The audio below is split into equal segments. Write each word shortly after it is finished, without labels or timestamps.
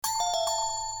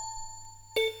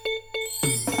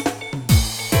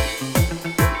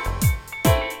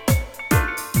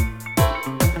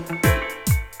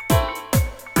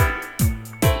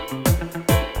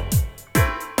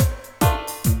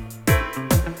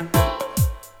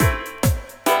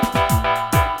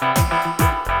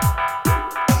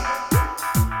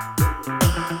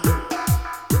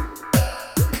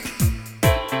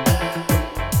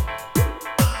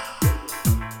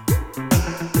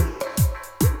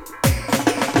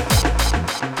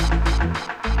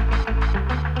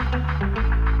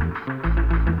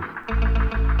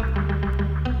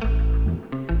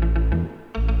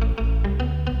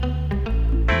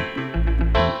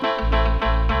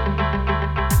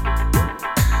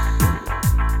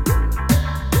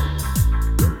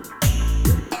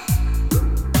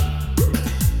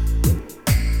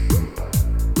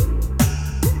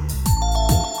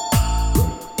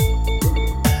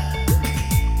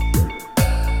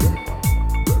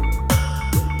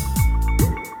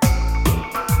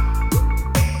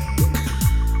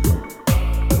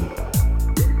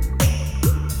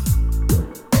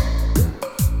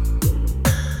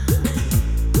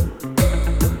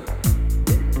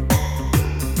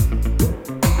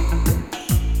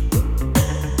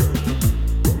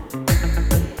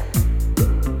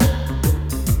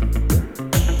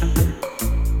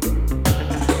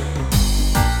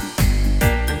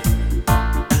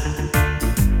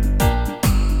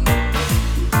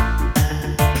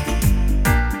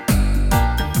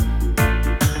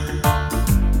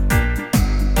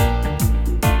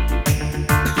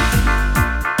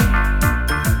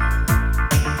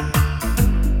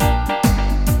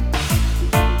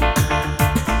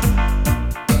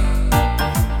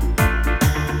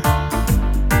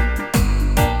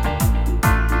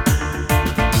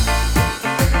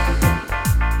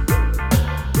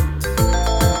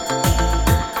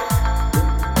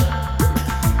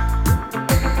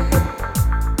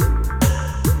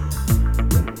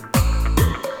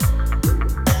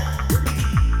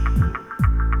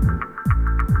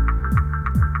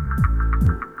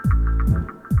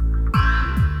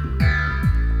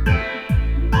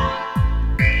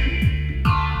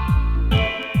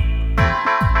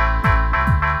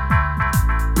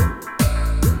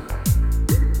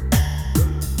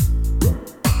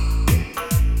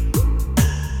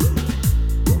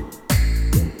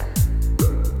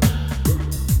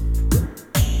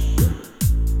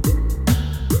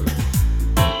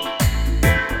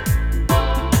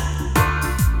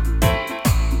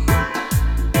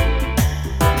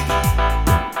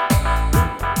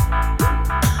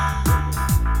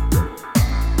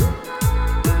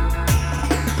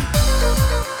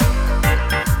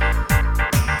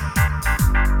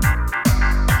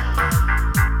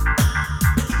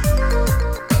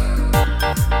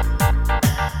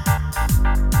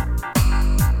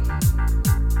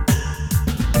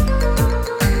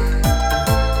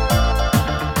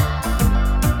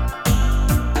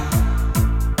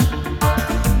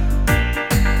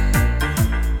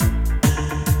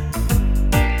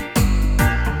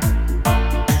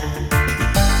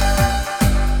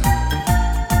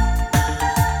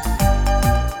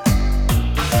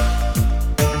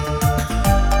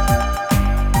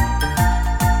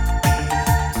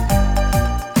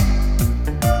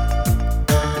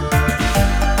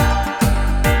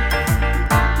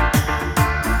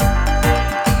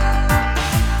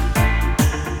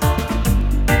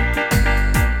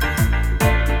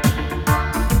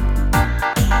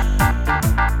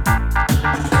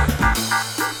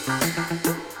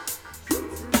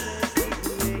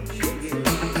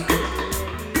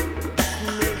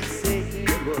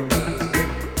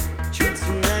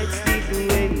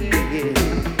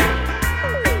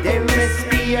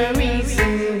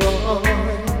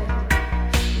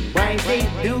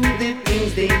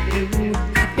things they do,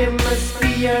 there must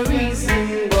be a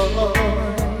reason, boy.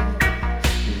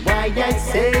 Why I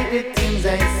say the things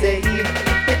I say, there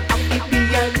have to be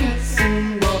a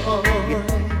reason, boy.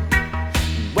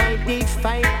 Why they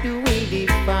fight the way they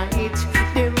fight,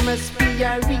 there must be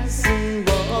a reason,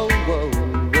 boy.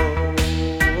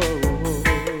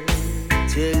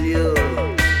 Tell you,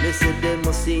 listen, there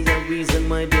must be a reason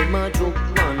why them a joke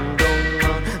man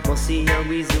down. Must see a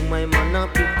reason why man a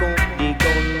pick up the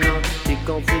gun. Pick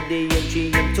up for the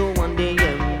MG2 and the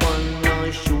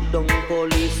M1. Shoot down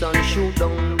police and shoot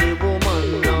down the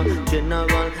woman.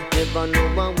 General never know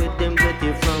where with them get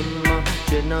it from.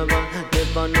 General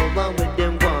never know where with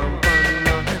them want.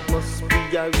 Must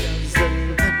be a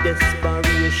reason,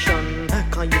 desperation.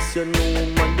 Cause you know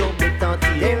man you better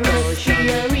take there must be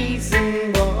a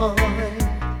reason, boy,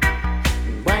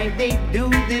 why they do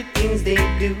the things they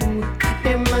do.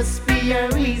 There must be a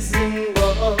reason,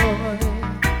 boy,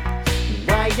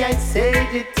 why I say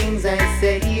the things I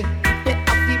say. There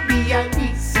have to be a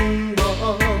reason,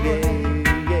 boy,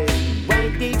 why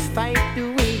they fight the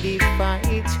way they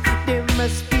fight. There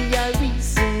must be a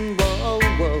reason,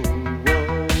 boy.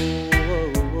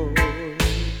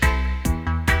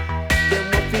 Them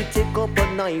want to take up a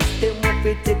knife, them want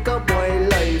to take a boy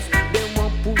life. Them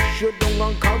want push you down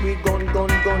and carry gun.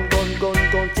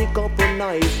 Take up a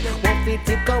knife, want to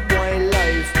take a boy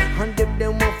life. And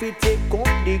them want to take up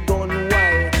the gun.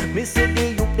 Why? Me say the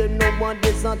youth them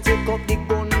nowadays not take up the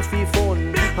gun for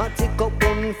fun. I take up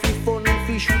gun for fun,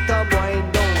 for shoot a boy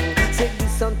down. Say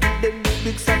listen to them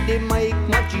lyrics and they make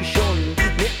magician.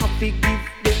 Me have to give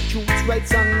them truth,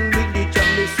 rights and religion.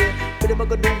 Me say, what them a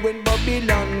go do when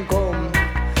Babylon come?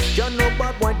 You know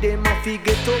bad boy them have to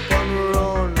get up and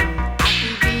run. Have to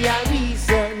be a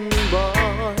reason,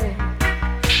 boy,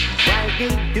 why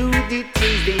they do the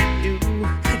things they do.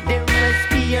 There must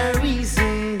be a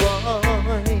reason, boy,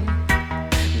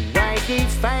 why they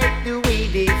fight the way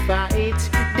they fight.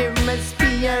 There must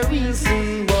be a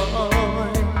reason, boy,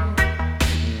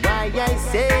 why I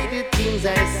say the things I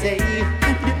say. There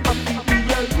have to be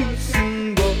a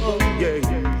reason, boy. Yeah.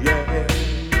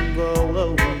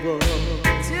 Whoa.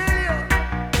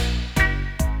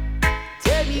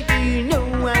 Tell me, do you know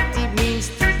what it means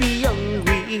to be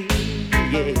hungry?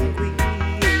 Yeah.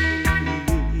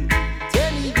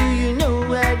 Tell me, do you know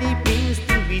what it means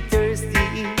to be thirsty?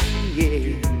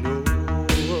 Yeah.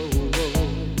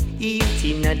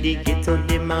 Eating at the ghetto,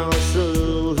 them a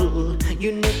hustle.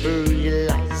 You never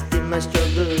realize them a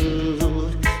struggle.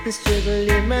 The struggle,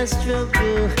 them a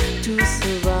struggle to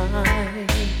survive.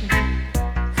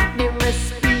 There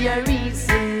must be a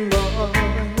reason, boy,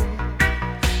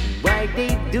 why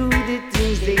they do the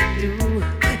things they do.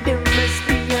 There must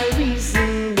be a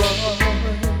reason, boy,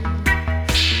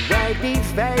 why they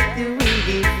fight the way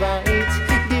they fight.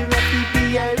 There have to be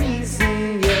a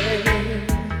reason, yeah,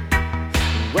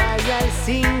 why I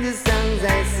sing the songs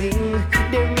I sing.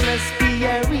 There must be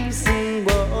a reason,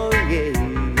 boy, yeah.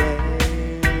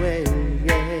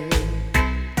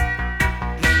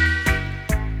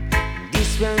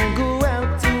 This one go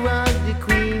out to all the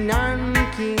queen and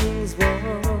kings, boy.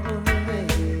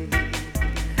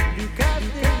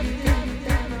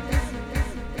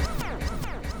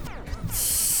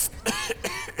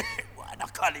 Why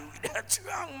not call it with that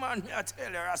strong man? I tell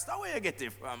you, that's the way you get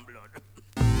it from, blood.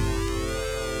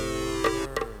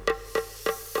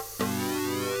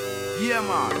 Yeah,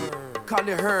 man.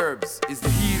 Cali herbs is the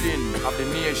healing of the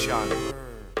nation.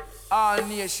 All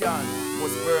nation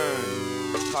must burn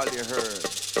Cali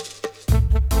herbs.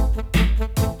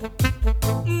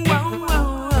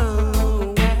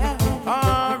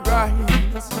 All right.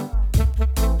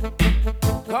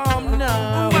 Come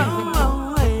now.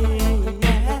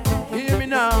 Hear me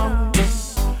now.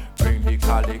 Bring the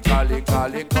Cali,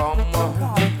 come.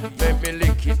 Let me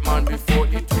lick it, man, before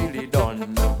it really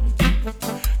done.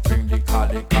 Bring the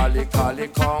Cali,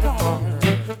 come.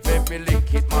 Let me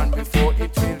lick it, man, before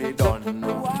it really done.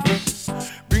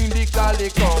 Bring the Cali,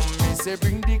 come. Me say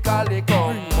bring the Cali,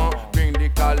 come. Bring the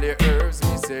Cali herbs.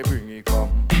 Me say bring it,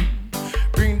 come.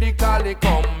 Bring the Cali,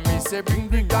 come. Me say bring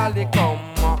the Cali, come.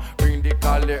 Bring the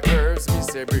Cali herbs. Me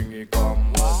say bring it,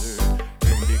 come.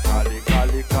 Bring the Cali,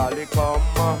 come.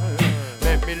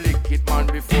 Let me lick it, man,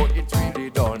 before it really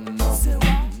done.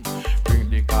 Bring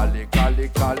the Cali,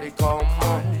 come.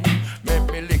 Let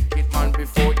me lick it, man,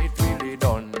 before it really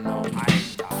done.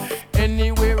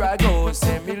 Anywhere I go,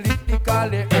 say me lick the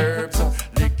Cali herbs.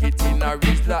 Lick it in a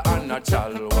Rizla and a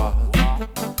Chalwa.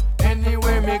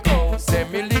 Anywhere me go, say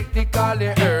me lick the Cali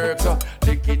herbs.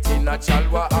 Lick it in a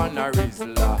Chalwa and a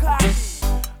Rizla.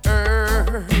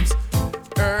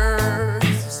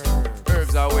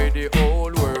 Herbs are where the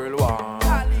whole world wants.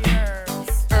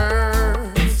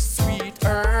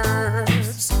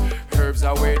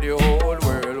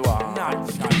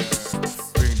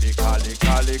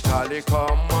 cali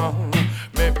come.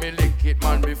 Make me lick it,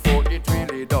 man, before it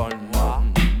really done.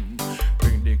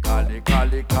 Bring the cali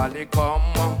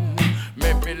come.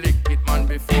 Make me lick it, man,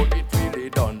 before it really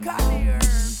done.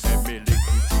 Make me lick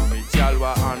it to me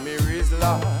chalwa and me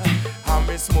rizla, and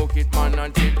me smoke it, man,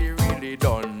 until it really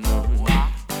done.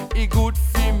 It good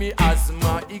for me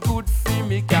asthma, it good for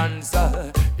me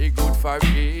cancer, it good for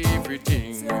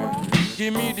everything.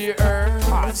 Give me the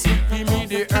herbs, give me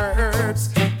the herbs,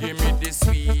 give me the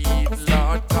sweet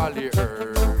Lord Cali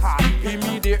herbs. Give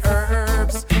me the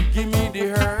herbs, give me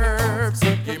the herbs,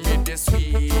 give me the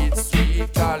sweet,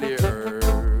 sweet Cali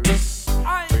herbs.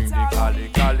 Bring the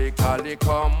Cali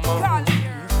come.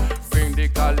 Bring the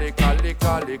Cali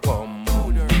come.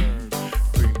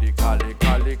 Bring the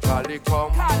Cali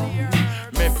come.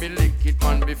 Make me lick it,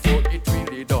 man, before it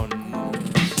really done.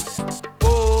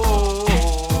 Oh,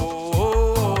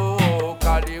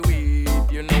 Cali weed,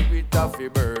 you know it have to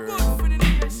burn.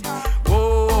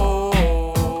 Oh,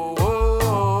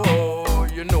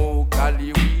 you know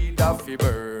Cali weed have to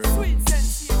burn.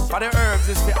 For the herbs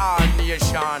is for all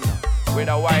nation, with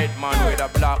a white man, with a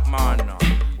black man,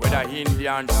 with a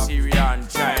Indian, Syrian,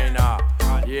 China.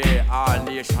 Yeah, all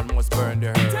nation must burn the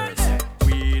herbs.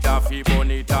 Weed a fi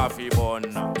bun, it a fi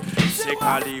bun. Say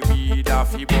Cali weed a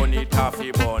fi bun, it a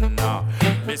fi bun.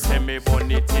 Me say me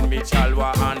bun it in me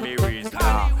chalwa and me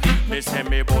rizla. Me say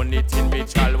me bun it in me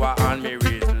chalwa and me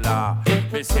rizla.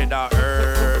 Me say the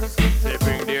herbs, say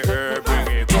bring the herb, bring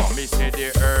it come. Me say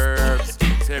the herbs,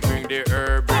 say bring the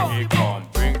herb, bring it come.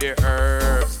 Bring the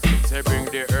herbs, say bring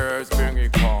the herbs, bring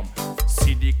it come.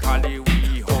 See the Cali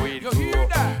weed how it grow.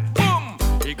 Boom,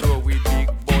 it grow with big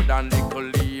bud and little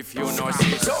leaf, you know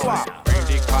see so. Bring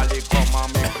the Cali come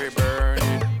and make me burn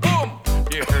it. Boom,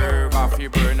 the herb a fi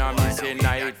burn and me say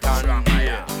night and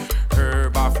day.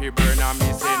 Herb a fi burn and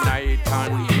me say night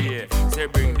and day. Say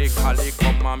bring the Cali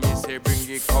come and me say bring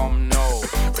it come now.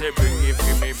 Say bring it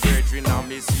for me brethren and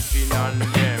me sitting on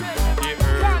them. The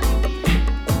herb.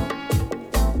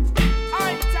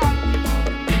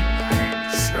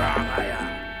 Strong I am.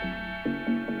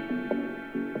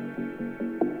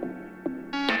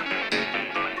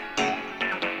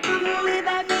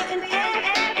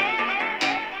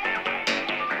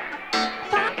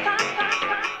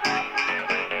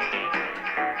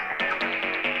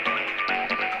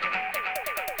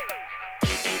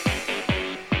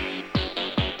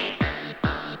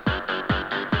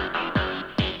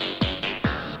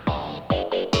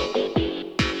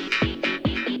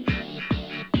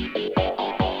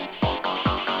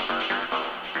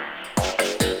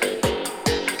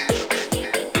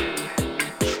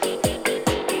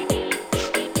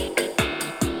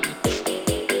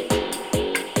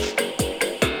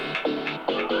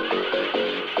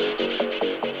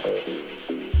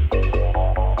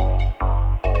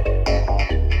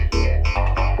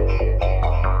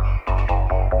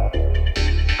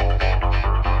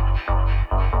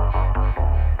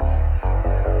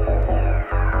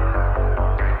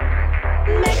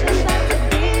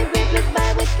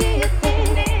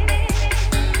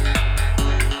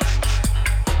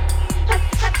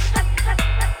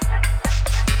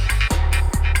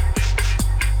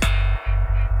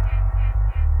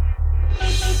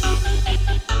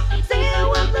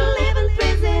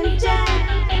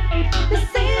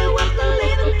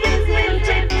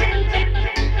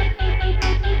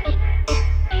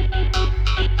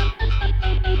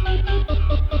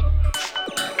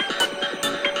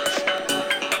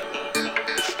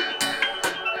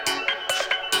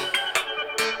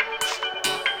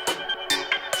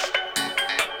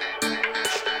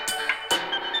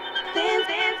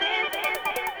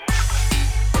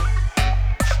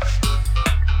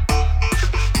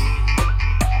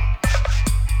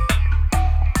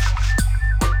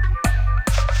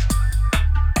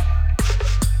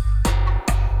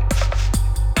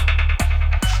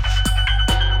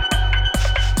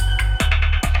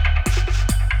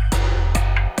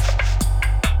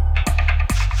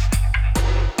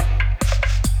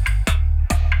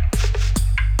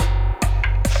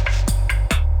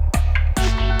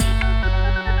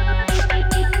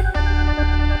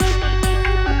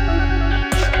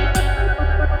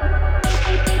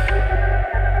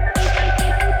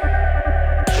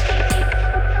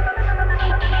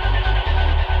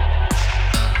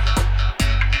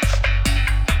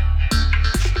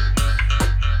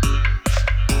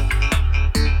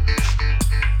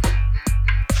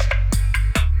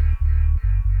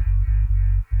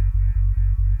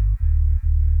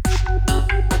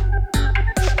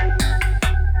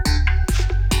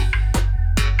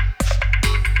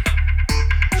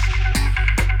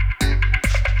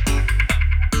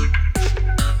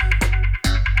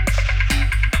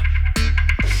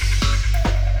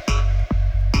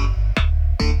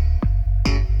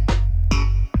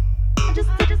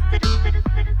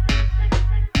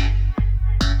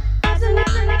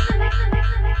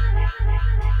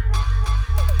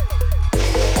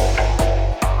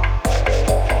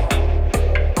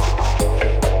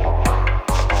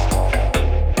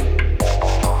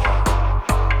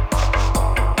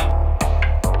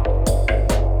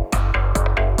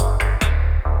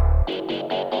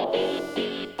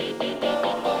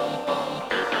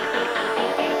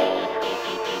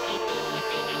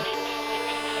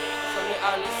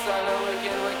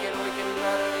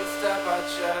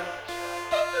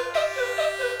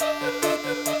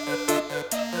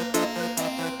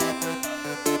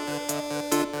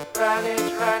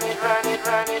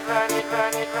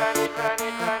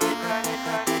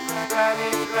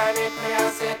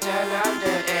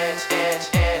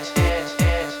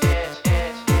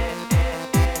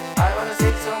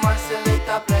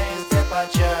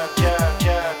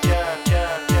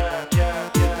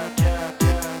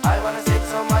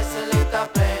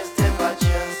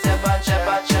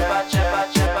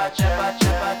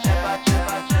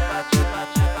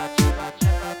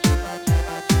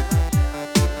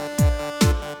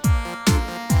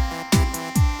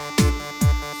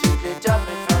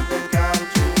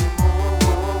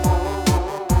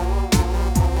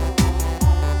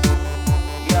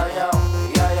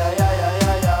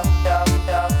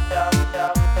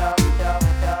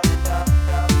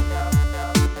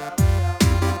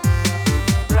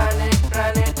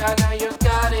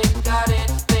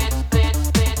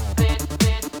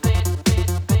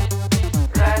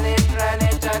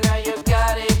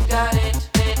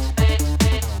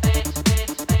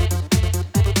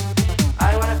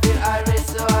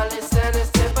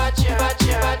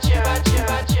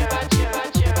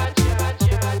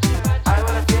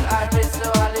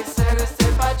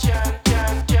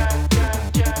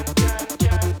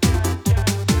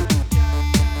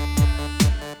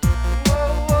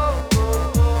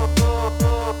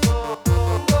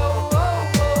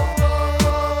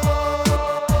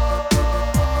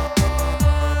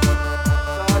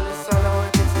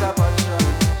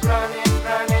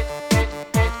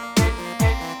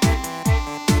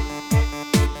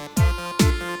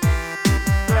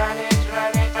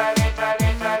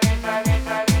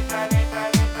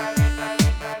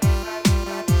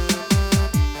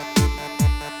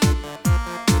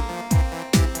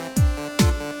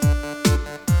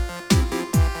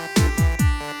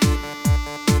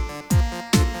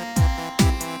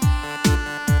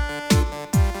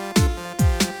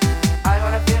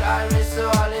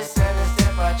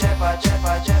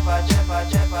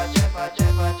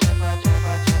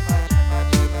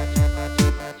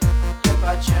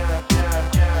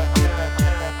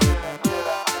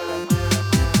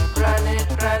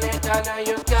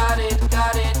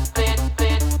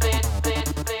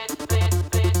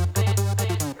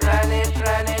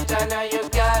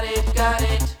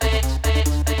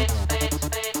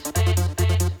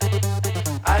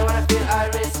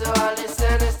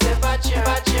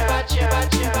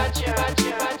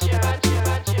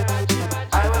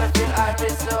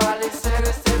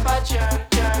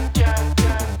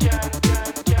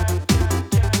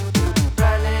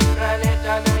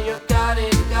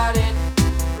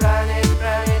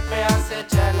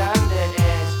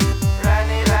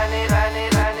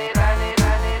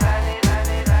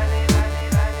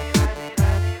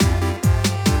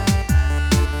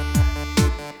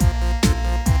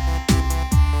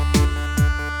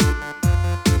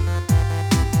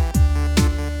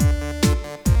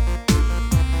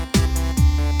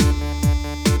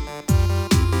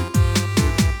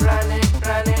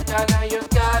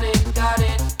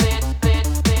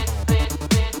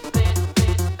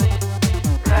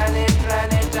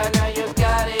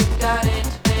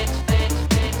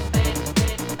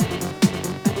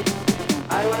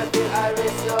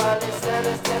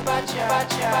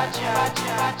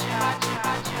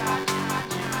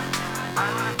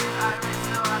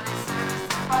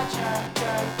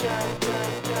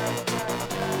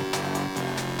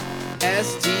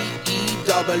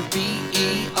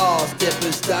 S-T-E-B-B-E-R,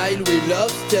 steppa style, we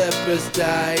love steppa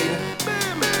style.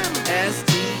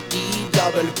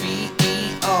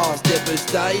 S-T-E-B-B-E-R, steppa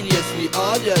style, yes we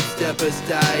all love steppa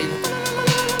style.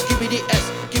 Give me the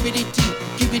S, give me the T,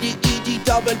 give me the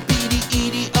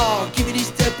E-D-double-B-D-E-D-R, give me the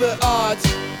steppa art.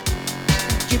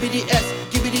 Give me the S,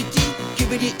 give me the T, give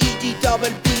me the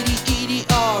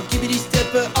E-D-double-B-D-E-D-R, give me the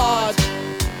steppa art.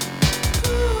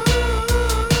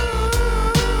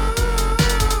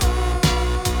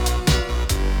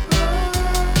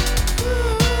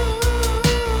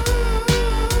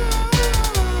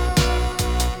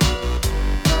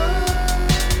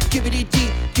 Give me the D,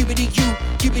 give me the U,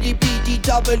 give me the B, D,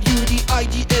 W, D, I,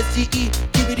 D, S, T, E,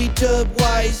 give me the dub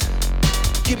wise.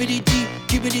 Give me the D,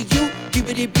 give me the U, give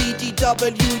me the B, D,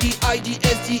 W, D, I, D,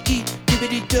 S, T, E, give me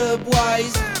the dub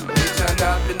wise. We turn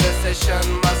up in the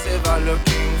session, massive are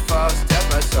looking for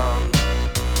steppa sound.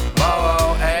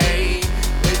 Wow, hey.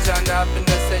 We turn up in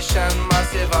the session,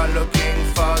 massive are looking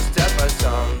for steppa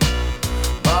sound.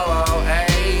 Wow,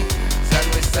 hey. Then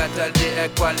we settle the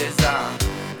equalizer.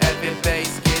 Heavy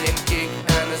bass, killing kick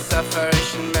and a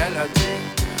sufferation melody.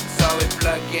 So we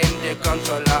plug in the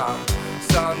controller,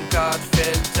 sound card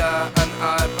filter and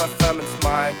high performance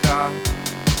mic.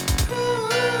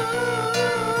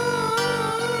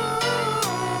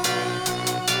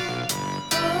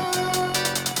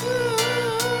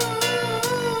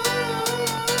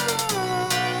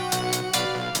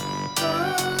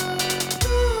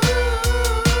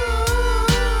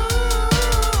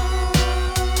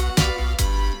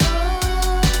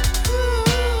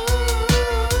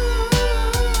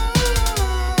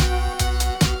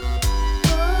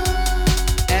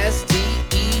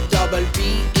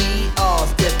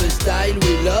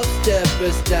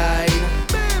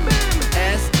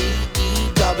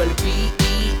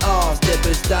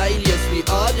 style. Yes, we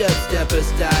are dubstepper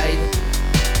style.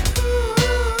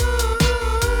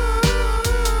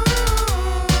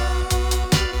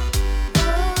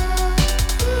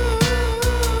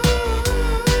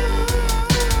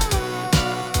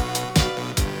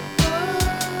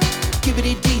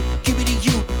 Gibbity D, gibbity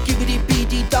U, gibbity B,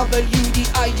 D, W, D,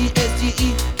 I, D, S, D,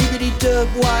 E, gibbity dub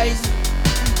wise.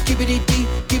 Gibbity D,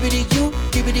 gibbity U,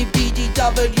 gibbity B, D,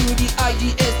 W, D, I,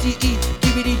 D, S, D, E,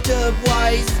 gibbity dub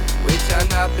wise. We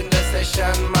turn up in the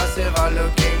session, massive are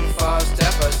looking for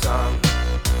stepper song.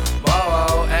 Whoa,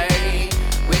 whoa, hey.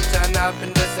 We turn up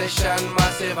in the session,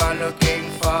 massive are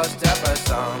looking for stepper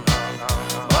song.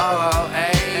 Whoa, whoa,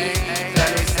 hey.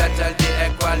 Then we settle the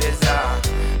equalizer.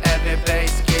 Every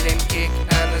bass killing kick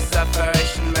and a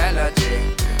separation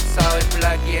melody. So we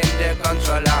plug in the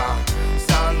controller,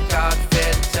 sound card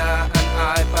filter and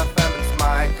high performance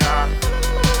mic. Come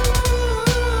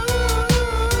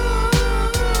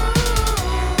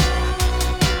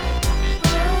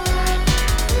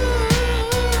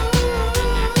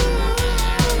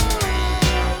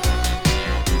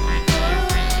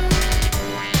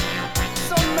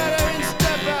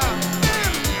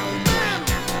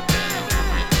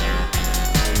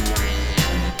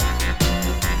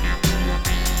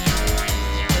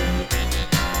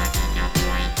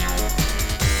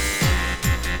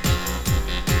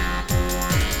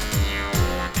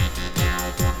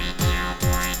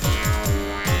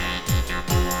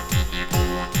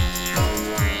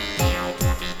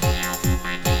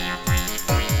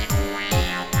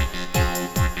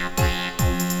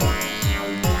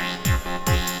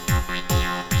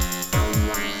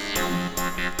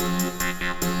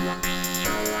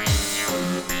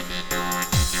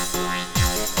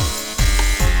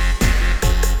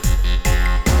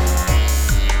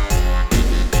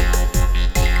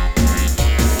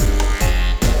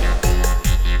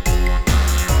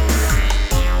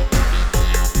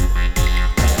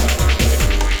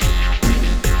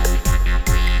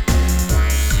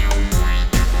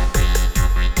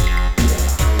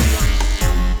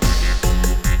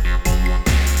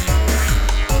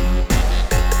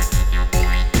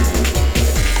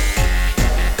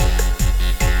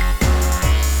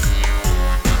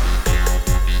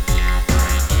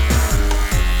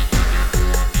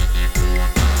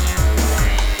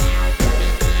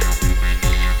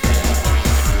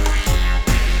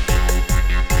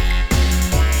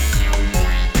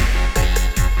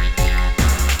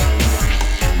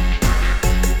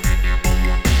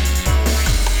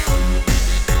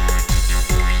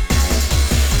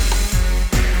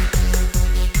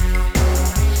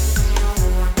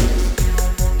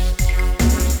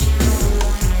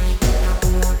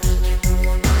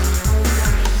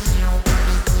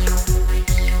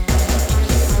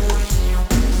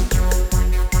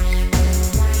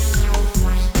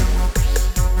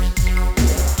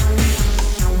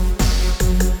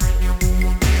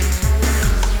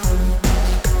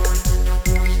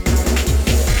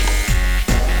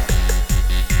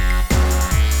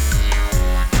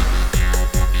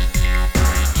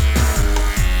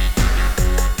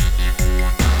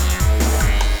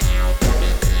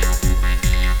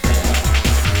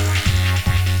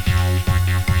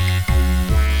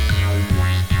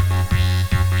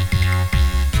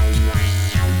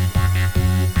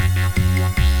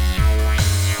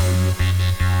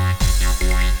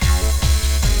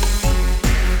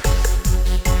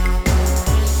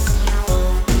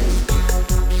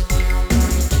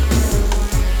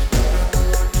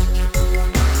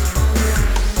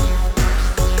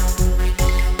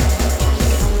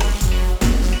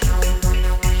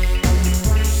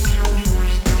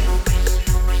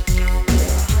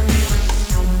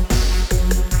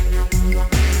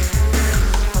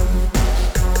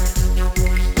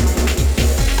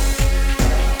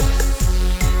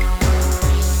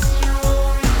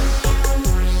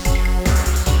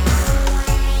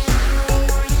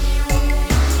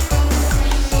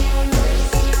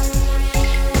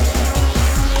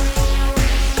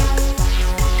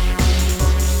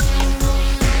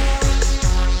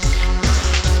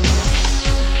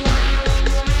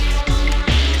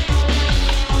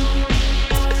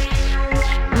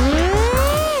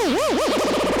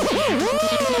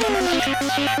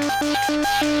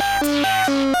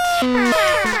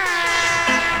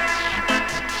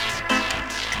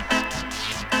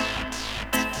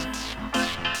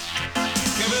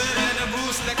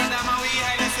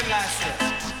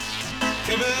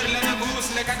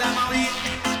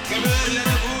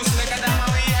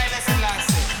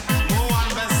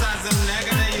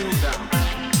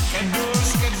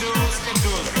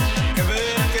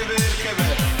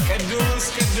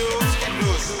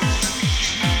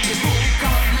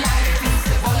like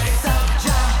this.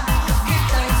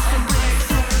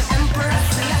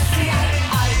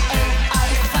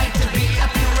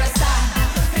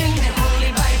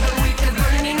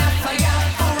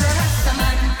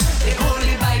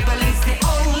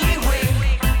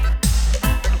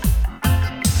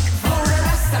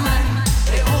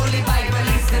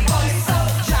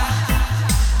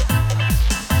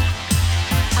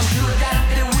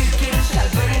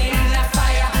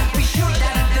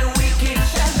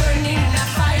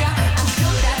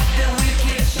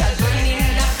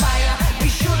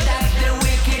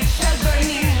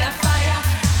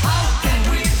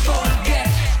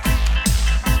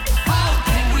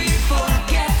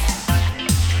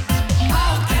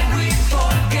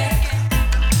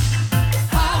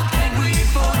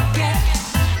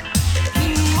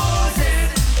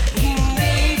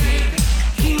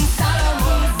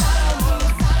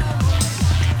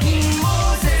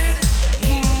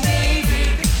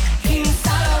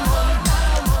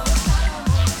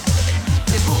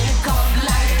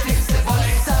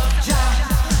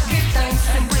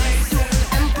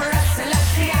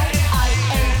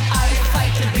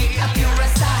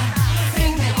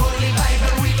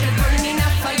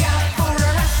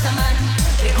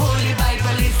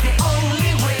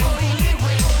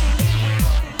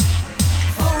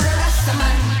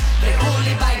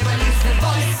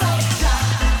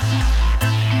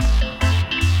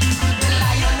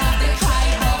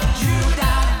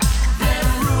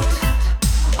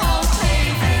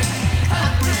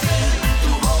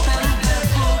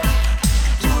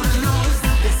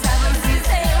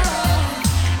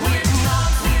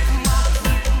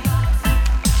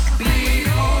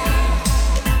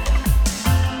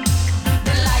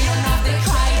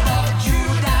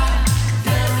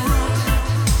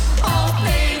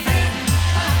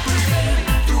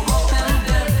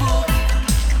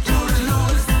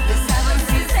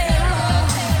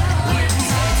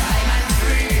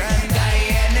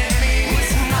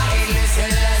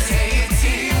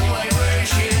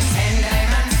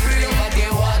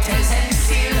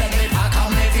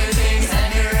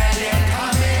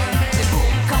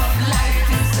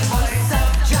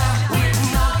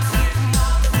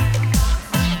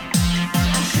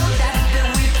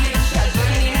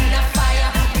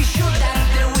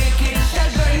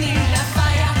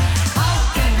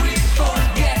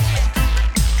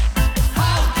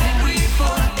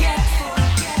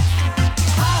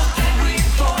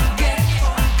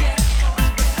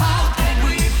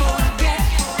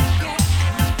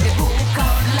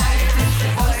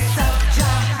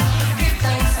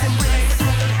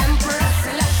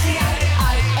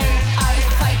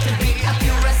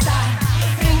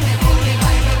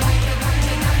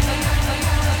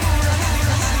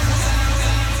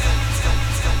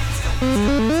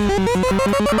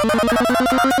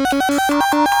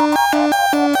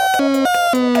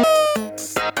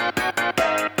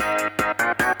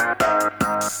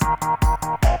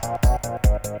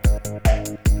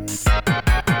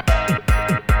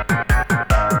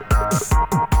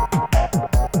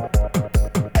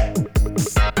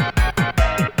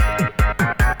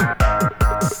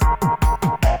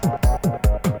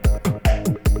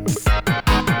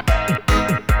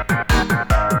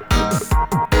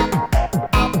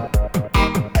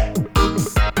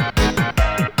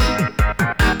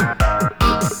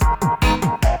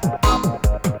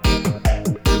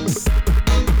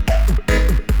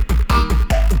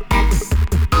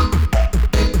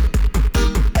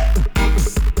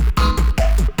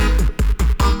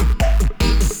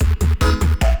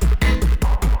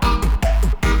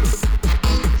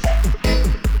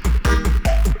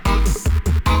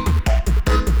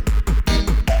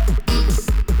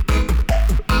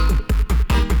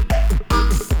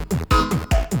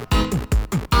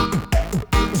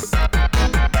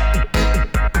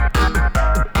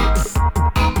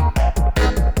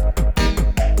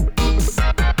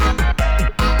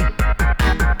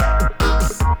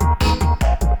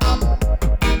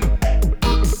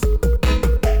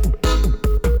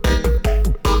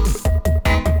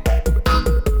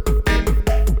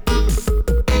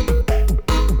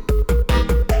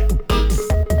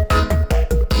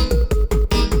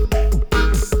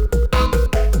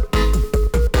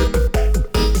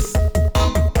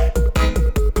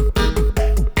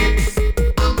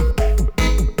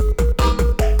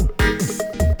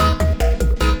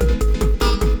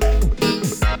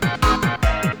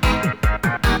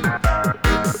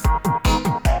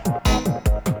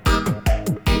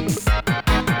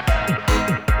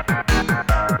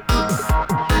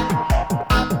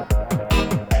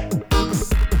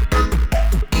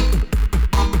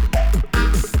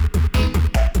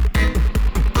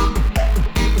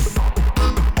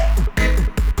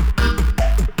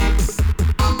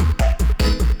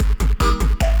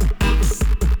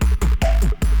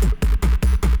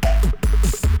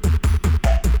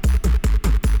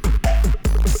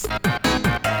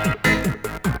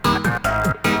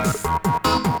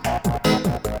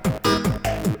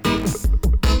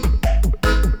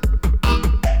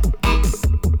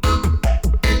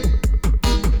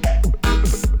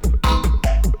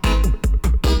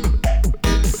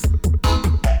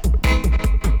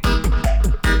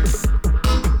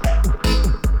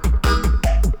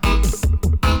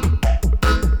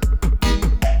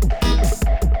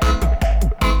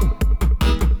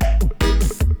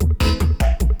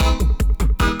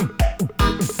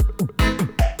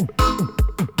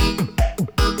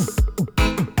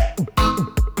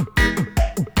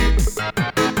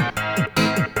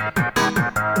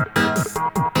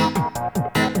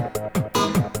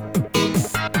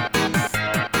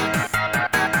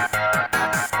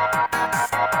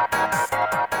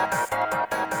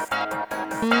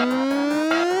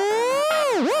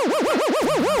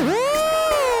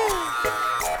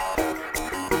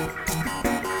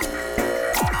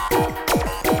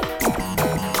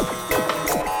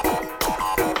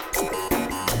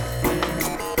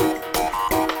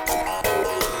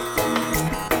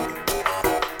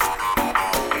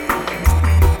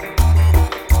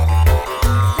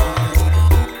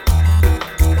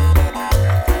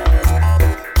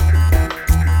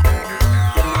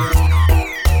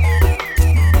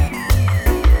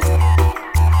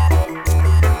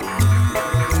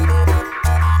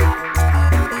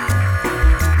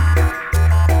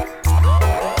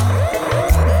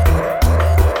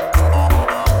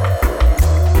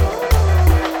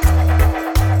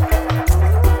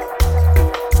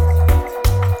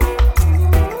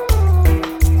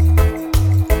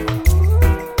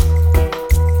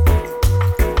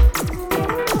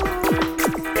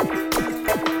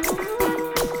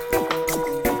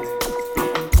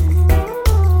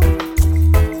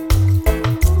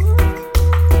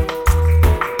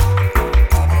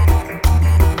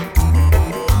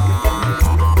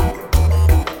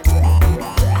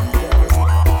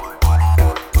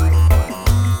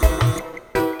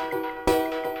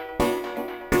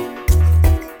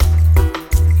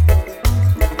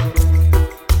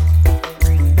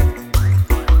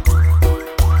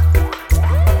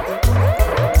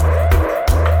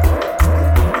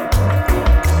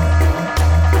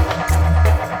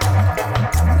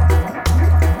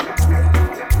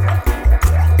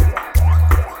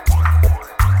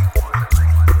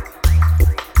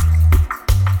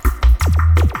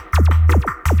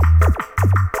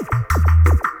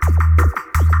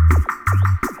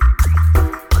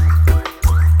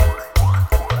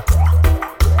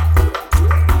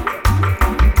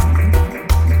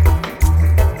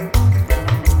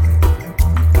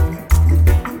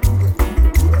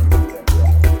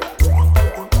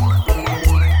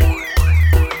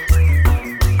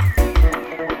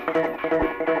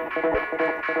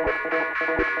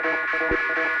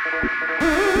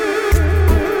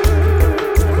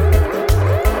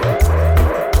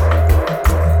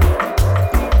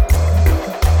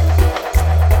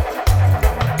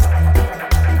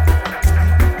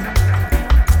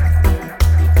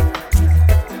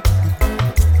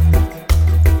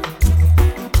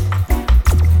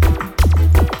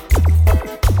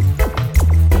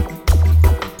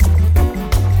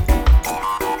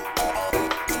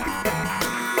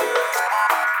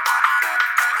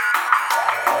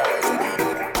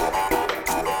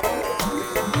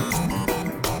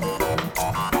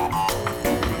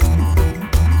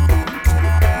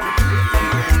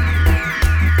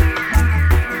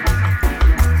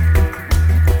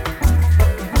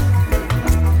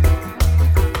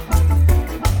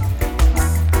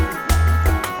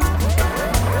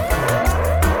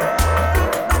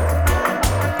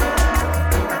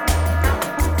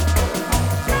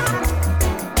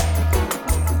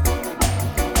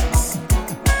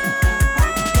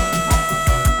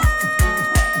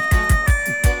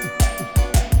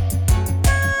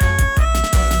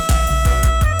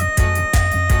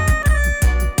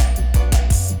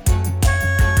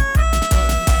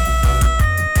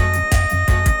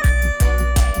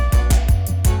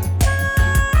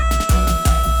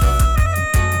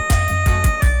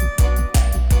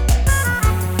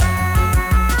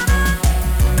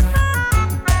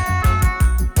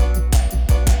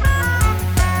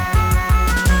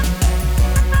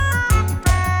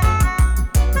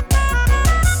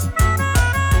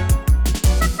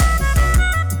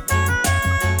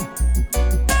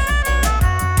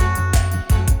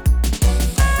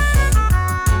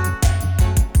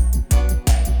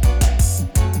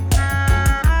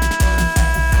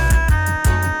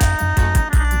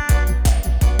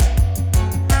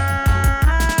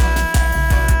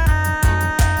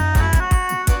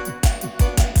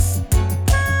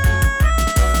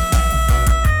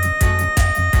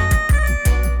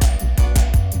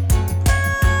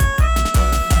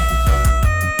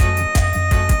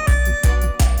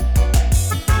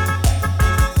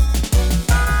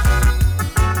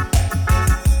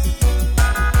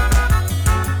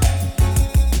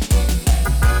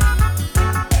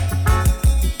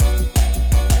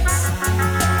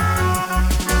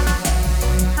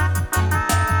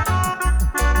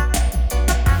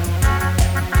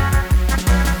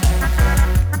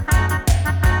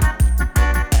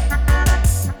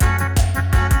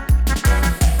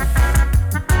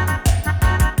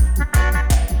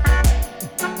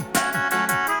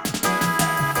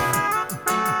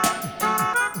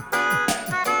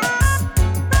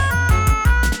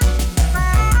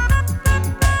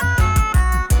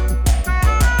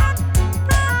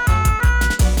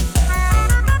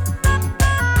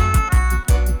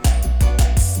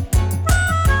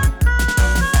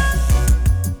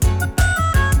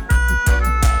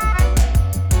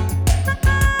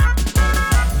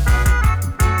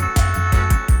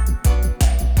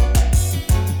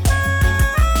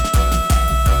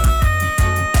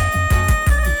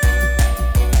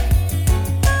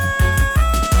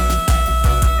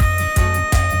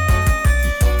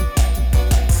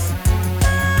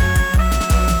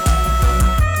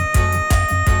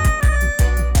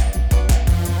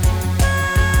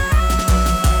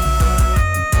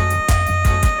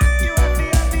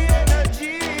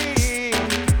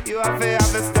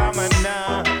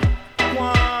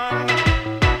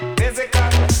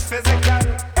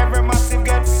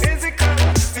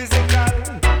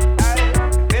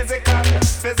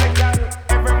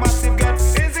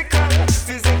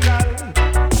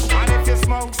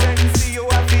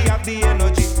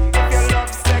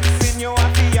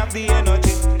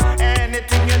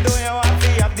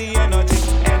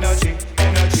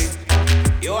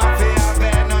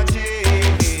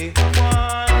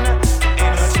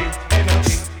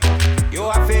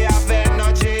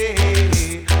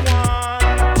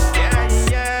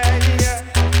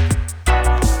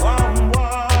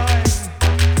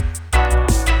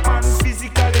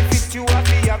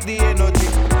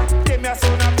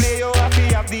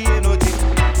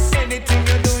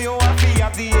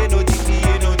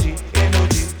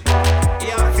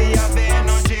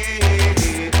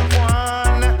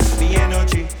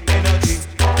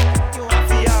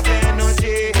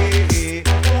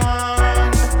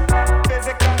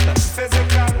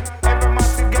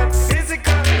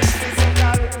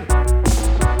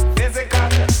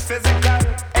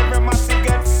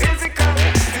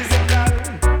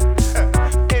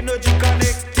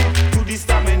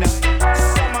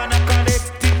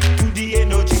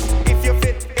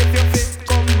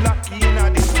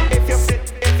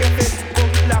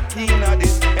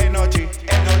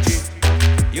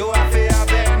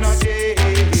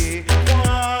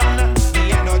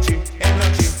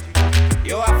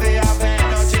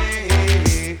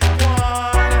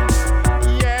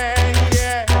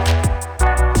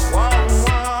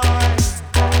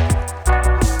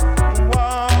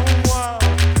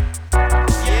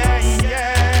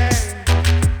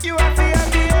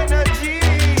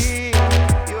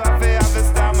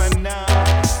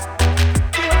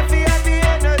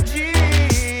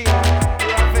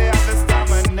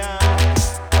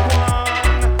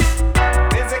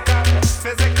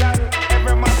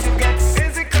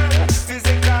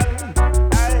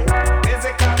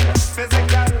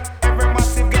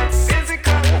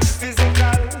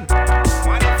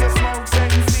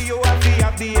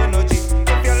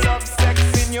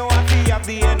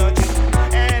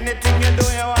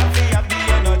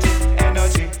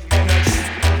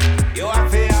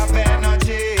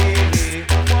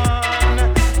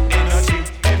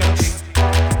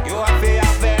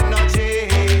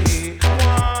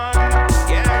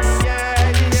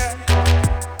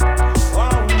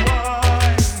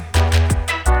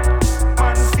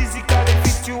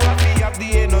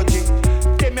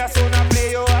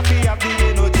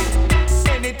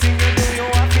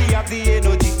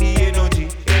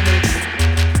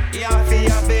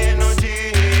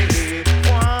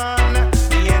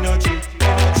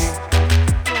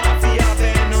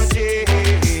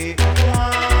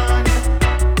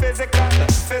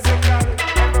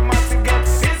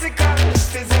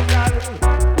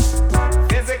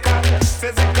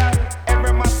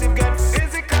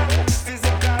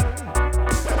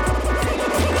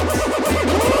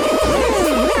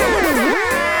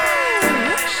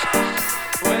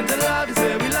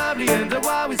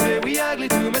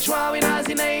 as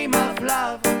the name of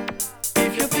love.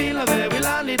 If you feel very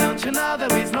lonely, don't you know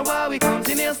there is no worry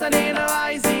continuous and in a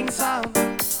rising sun.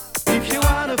 If you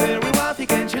are very wealthy,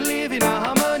 can't you live in a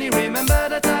harmony? Remember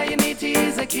that unity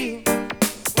is a key.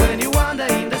 When you wander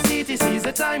in the city, seize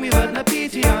the time without no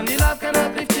pity. Only love can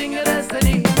uplifting your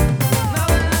destiny. Now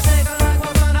when I take on the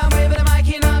microphone, I'm waving the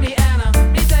mic in on me, Anna.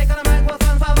 Me take on the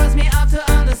microphone, powers me up to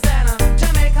understand her.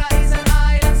 Jamaica is an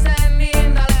island standing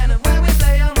in the land. Where we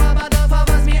play on rubber, the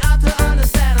powers me up to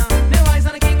understand her. The wise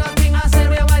and the king of king, I said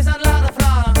we're wise on Lord of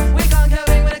Flora. We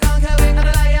conquering with the conquering of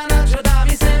the lion of Judah.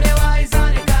 Me say me wise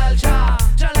on the culture.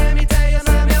 Just let me tell you,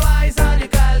 say me wise on the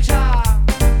culture.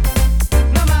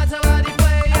 No matter what they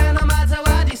play and no matter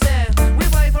what they say, we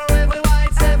pray for every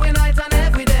white, every night and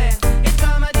every day. It's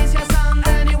come at this your sound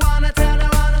and you wanna tell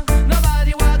around.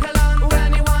 Nobody walk alone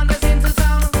when he wanders into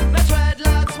town. No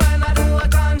dreadlocks when I do a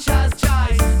conscious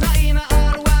choice. Not in a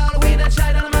old world with a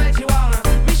child and a mighty one.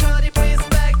 Me show the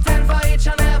respect and for each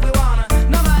and every one.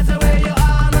 No matter where you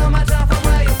are, no matter from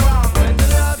where you're from. When the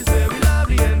love is very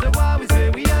lovely and the war is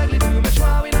very ugly, too much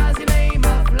war in us the name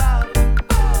of love.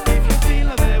 If you feel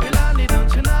very lonely,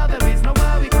 don't you know there is no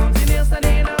worry continuous and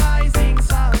in a rising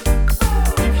sun.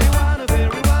 If you are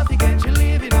very wealthy, can't you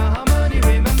live in a harmony?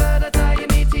 Remember that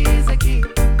unity is a key.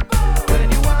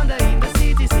 When you wander in the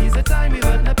city, seize the time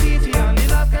without no pity. Only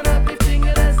love can uplifting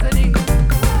your destiny.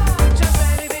 Just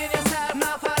believe in yourself,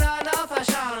 no follow, no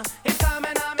fashion. It's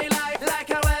coming on me like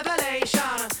a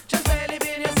revelation. Just believe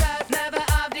in yourself, never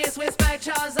have disrespect.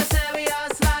 Just a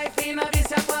serious life in a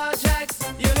visa project.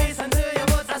 You listen to your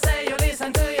roots, I say you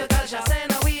listen to your culture. Say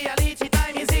no reality,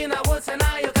 time is in our roots and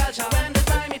now your culture. When the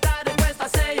time it had the quest, I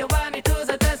say you run it to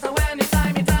the test. And when the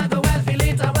time it had the well, feel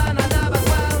it, I run a dub as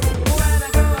well. When I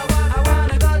go, I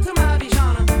wanna go to my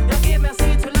vision. You give me a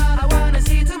seat to Lord, I wanna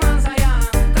see to Mount Zion.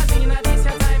 Cause in a this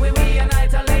your time we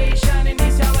reunite a nation. In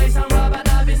this your ways and rubber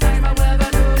dub is time of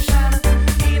revolution.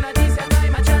 In a this your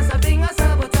time a chance of being a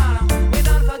saboteur. We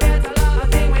don't forget a lot of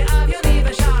things we have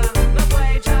universal. No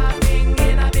way jumping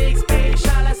in a big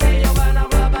spatial. I say you wanna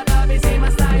rubber dub is in my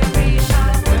style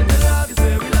official. When the love is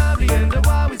very lovely and the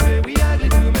war is very ugly,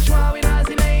 too much war in us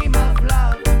the name of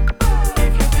love.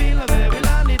 If you feel very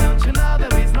lonely, don't you know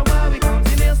there is no worry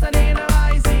continuous and in a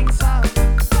rising sun.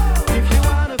 If you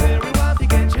are very wealthy,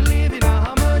 can't you live in a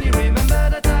harmony? Remember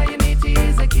that unity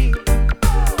is a key.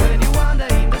 When you wander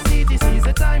in the city, seize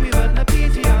the time without no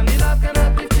pity. Only love can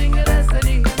uplifting your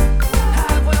destiny.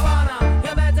 Halfway wanna,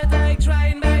 you better take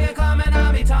train, baby, coming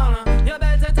on me town. You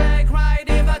better take ride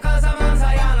if I cause I'm on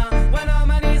Zion. When no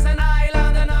man is an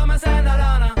island and no man stand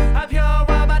alone. A pure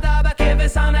rubber dub, keep it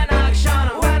sound and action.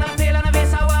 When I'm feeling a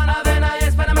visa one, then I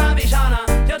expand my vision.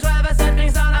 You drive set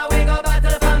things on, we go back to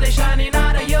the foundation. In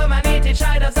order humanity,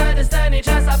 child of the destiny,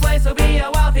 just a place to be a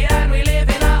wealthy and we live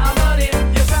in a harmony.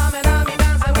 You come and on me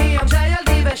dance and we am jail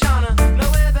division. No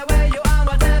whether where you are,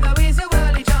 whatever is your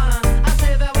religion. I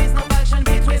say there is no faction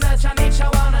between us and each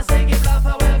one. I say give love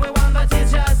for everyone, but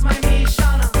it's just my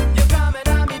mission. You come and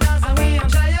on me dance and we am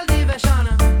jail division.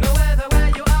 No whether where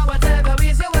you are, whatever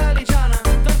is your religion.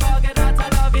 Don't forget that I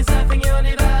love is something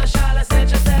universal. I said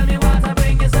just tell me what I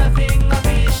bring is something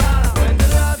official. When the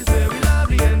love is very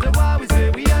lovely and the war is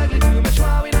very ugly, too much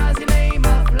war in us the name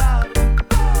of love.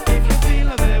 If you feel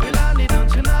very lonely,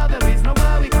 don't you know there is no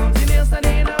worry continuous and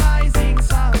in a rising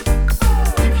sun.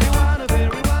 If you are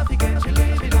very wealthy, can't you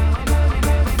live in a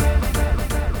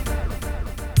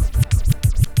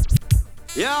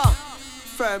Yeah,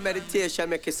 firm meditation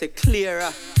make you say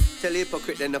clearer. Tell the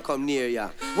hypocrite then to come near ya.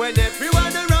 When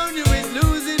everyone around you is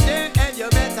losing their head, you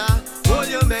better hold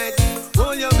your meds,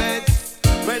 hold your meds.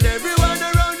 When everyone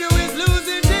around you is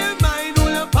losing their mind,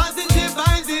 hold your positive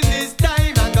vibes in this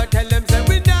time. I go tell them say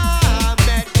we nah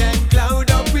make them cloud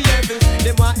up with level.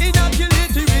 Them want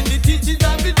inoculate you with the teachings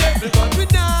of the devil, but we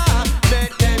nah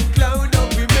make them cloud up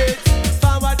with mates.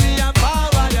 Forward we and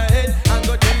forward ahead. I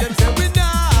go tell them say we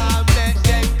nah make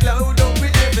them cloud up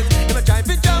with levels. Them a try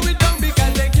to draw it down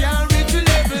because they can't reach the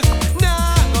levels.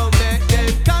 Nah go make them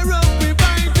corrupt with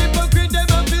vibes. Hypocrite them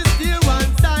up is still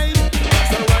one side.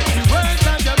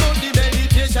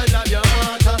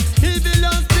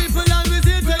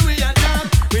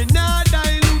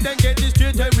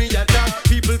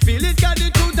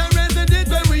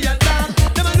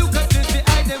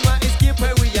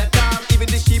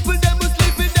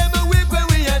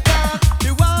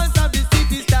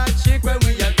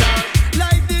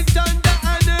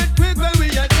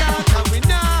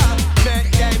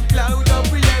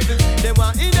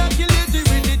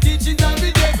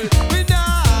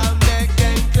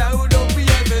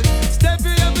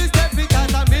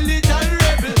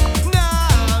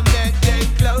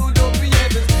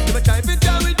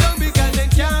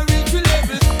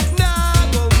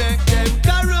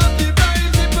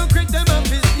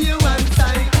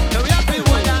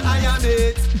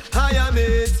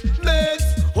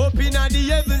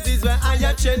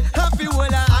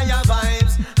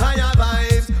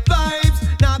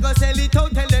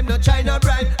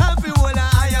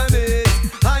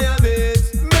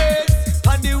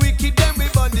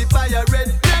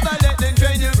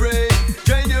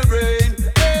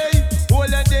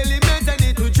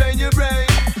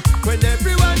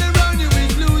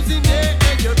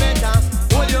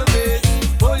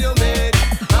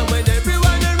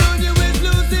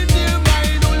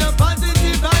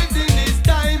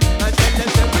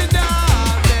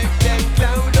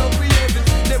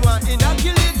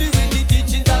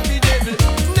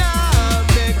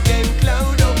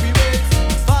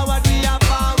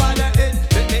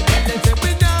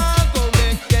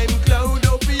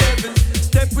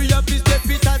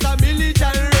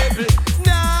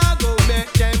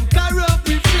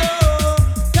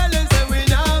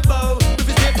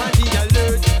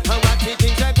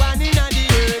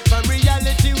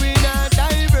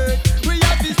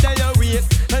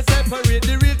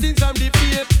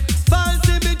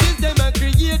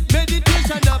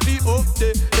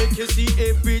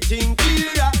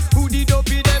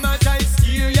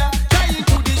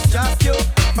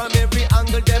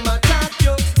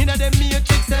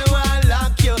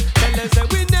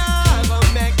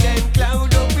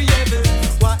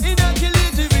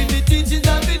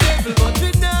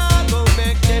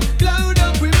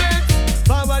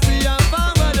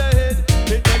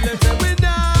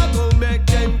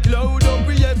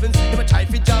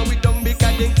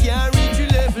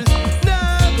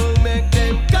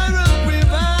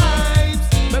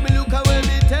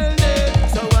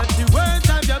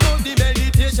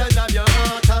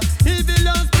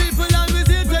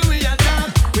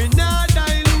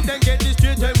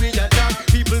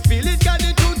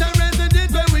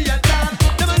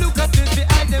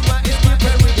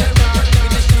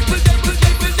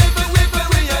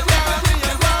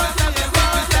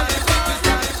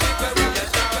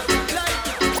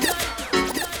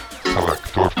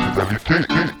 I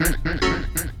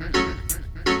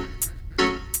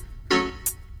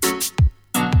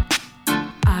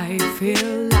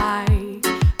feel like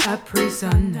a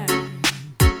prisoner,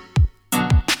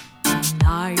 and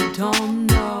I don't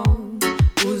know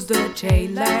who's the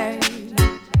jailer.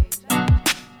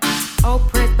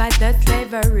 Oppressed by the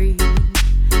slavery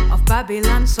of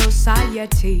Babylon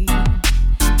society.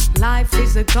 Life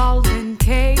is a golden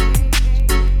cage.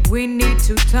 We need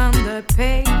to turn the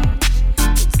page.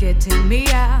 It's getting me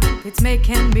up, it's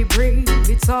making me breathe.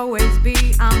 It's always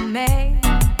be I'm made.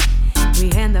 We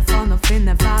hand the phone of in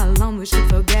the alone. We should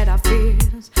forget our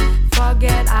fears.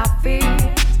 Forget our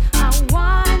fears. I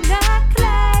wanna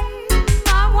claim,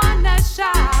 I wanna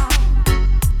shout.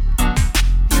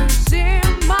 Using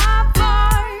my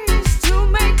voice to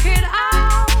make it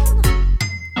out.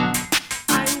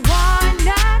 I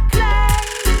wanna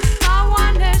claim, I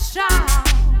wanna shout.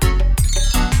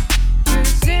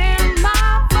 Using my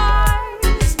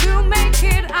voice to make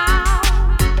it out.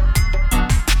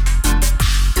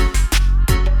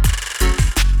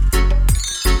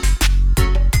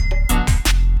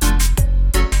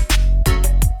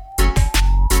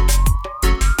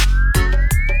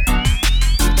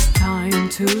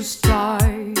 To start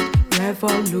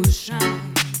revolution.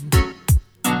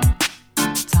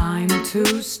 Time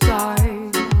to start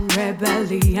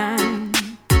rebellion.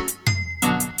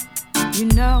 You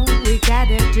know we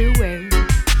gotta do it,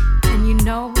 and you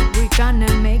know we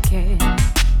gonna make it.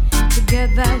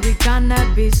 Together we gonna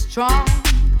be strong.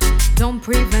 Don't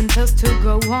prevent us to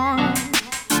go on.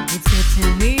 It's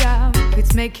getting me up,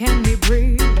 it's making me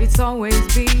breathe. It's always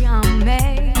be I'm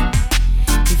made.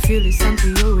 If you listen to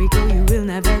your ego, you will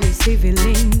never receive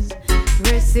feelings.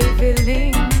 Receive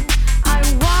feelings. I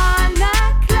wanna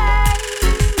claim,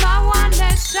 I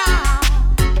wanna shout.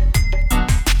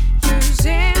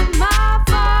 Using my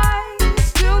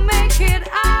voice to make it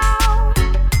out.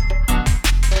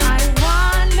 I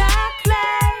wanna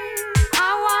claim,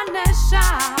 I wanna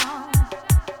shout.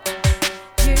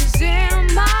 Using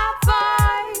my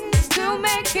voice to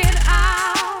make it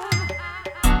out.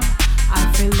 I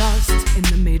feel lost in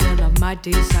the middle of my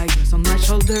desires. On my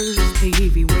shoulders, the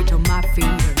heavy weight of my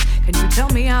fear. Can you tell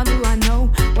me how do I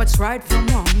know what's right from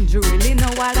wrong? Do you really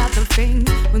know what other thing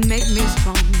will make me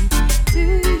strong? Do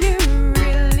you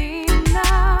really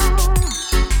know?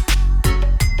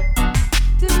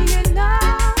 Do you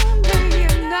know? Do you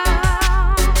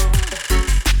know?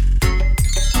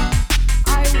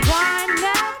 I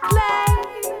wanna claim,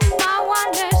 I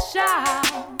wanna shout.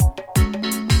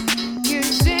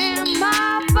 Using my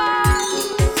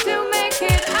voice to make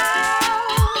it out.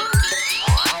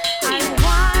 I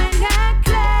wanna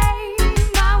claim,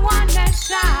 I wanna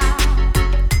shout.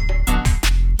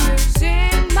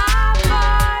 Using my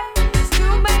voice to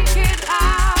make it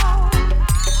out.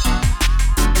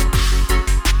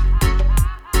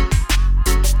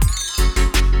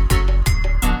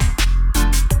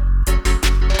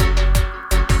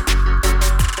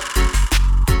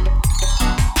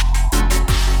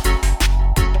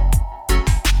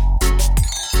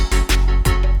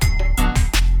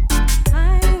 I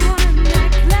wanna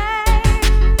claim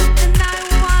and I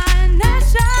wanna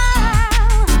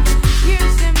shout.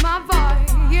 Using my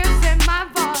voice, using my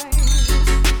voice.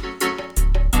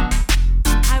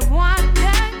 I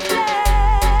wanna claim.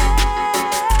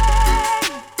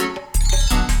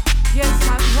 Yes,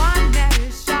 I wanna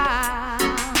shout.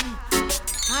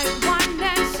 I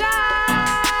wanna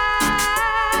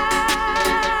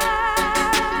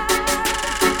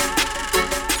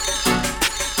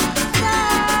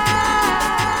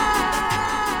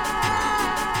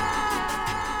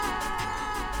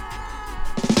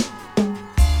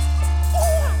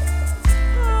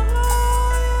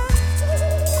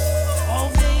Oh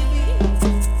baby,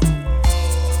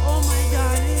 oh my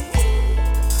darling,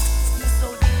 you're so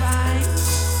divine.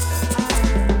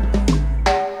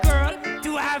 Girl,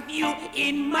 to have you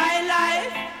in my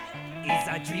life is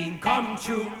a dream come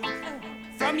true.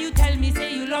 From you tell me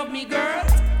say you love me, girl.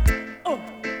 Oh,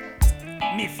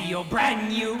 me feel brand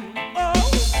new. Oh,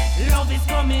 love is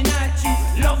coming at you,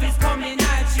 love is coming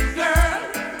at you, girl.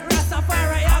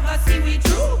 Rastafari, I gotta see we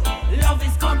through. Love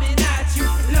is coming at you,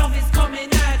 love is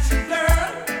coming at you,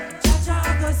 girl. Cha-cha, I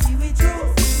gotta see we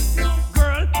through.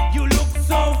 Girl, you look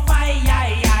so fine.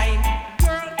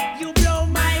 Girl, you blow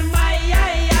my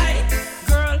mind.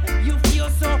 Girl, you feel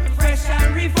so fresh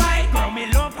and refined. Girl, me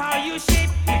love how you shape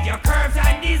with your curves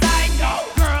and design. No,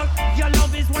 girl, your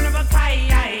love is one of a kind.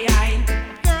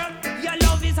 Girl, your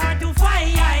love is hard to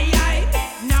find.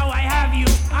 Now I have you,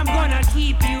 I'm gonna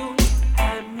keep you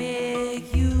and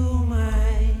make you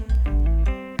mine.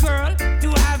 Girl, to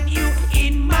have you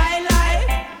in my life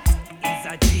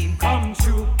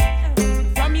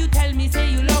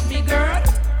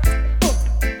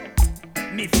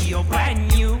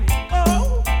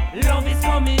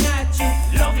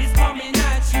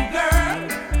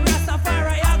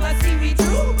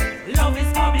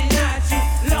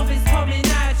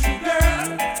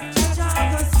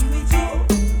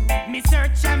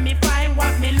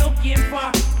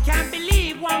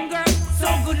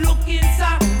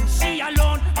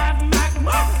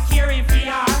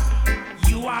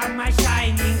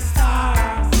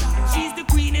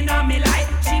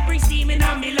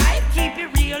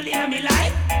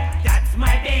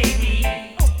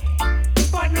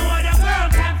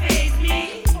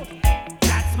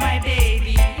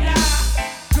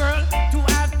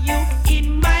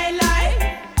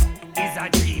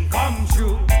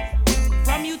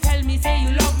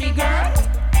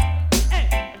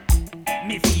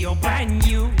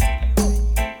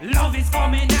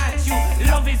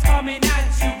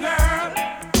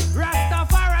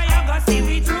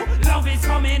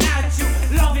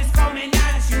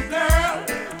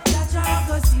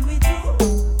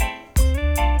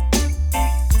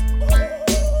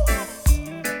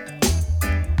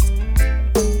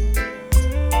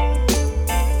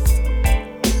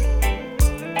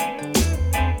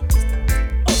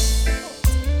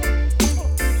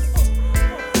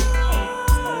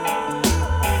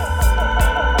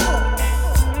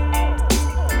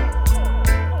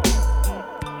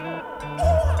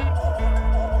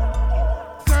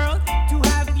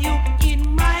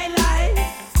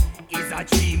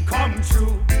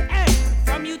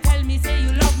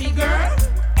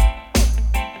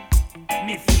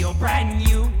me feel brand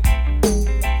new.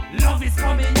 Love is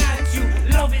coming at you,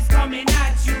 love is coming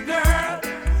at you, girl.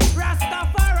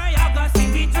 Rastafari, I gotta see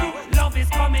me through. Love is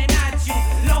coming at you,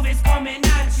 love is coming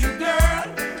at you, girl.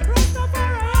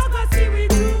 Rastafari, I gotta see me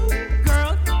through.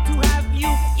 Girl, to have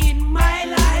you in my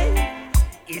life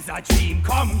is a dream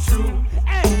come true.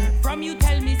 Hey, from you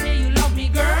tell me say you love